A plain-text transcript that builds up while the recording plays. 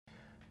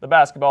The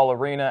basketball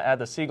arena at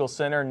the Siegel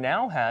Center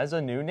now has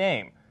a new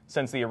name.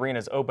 Since the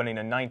arena's opening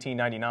in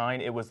 1999,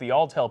 it was the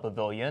Alltel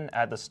Pavilion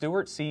at the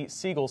Stuart C.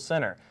 Siegel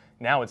Center.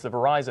 Now it's the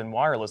Verizon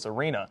Wireless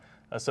Arena.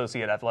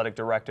 Associate Athletic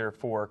Director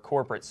for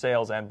Corporate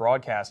Sales and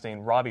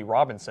Broadcasting, Robbie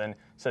Robinson,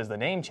 says the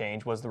name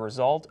change was the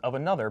result of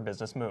another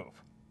business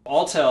move.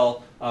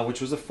 Alltel, which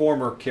was a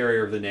former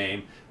carrier of the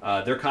name,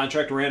 their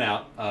contract ran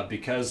out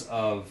because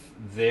of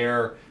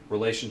their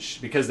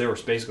relationship, because they were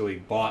basically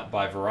bought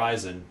by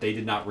Verizon. They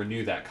did not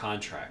renew that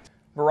contract.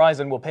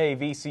 Verizon will pay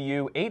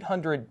VCU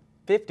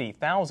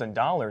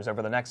 $850,000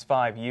 over the next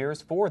 5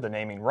 years for the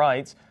naming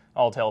rights.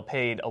 Alltel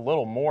paid a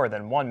little more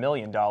than $1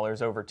 million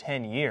over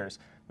 10 years.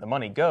 The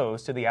money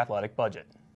goes to the athletic budget.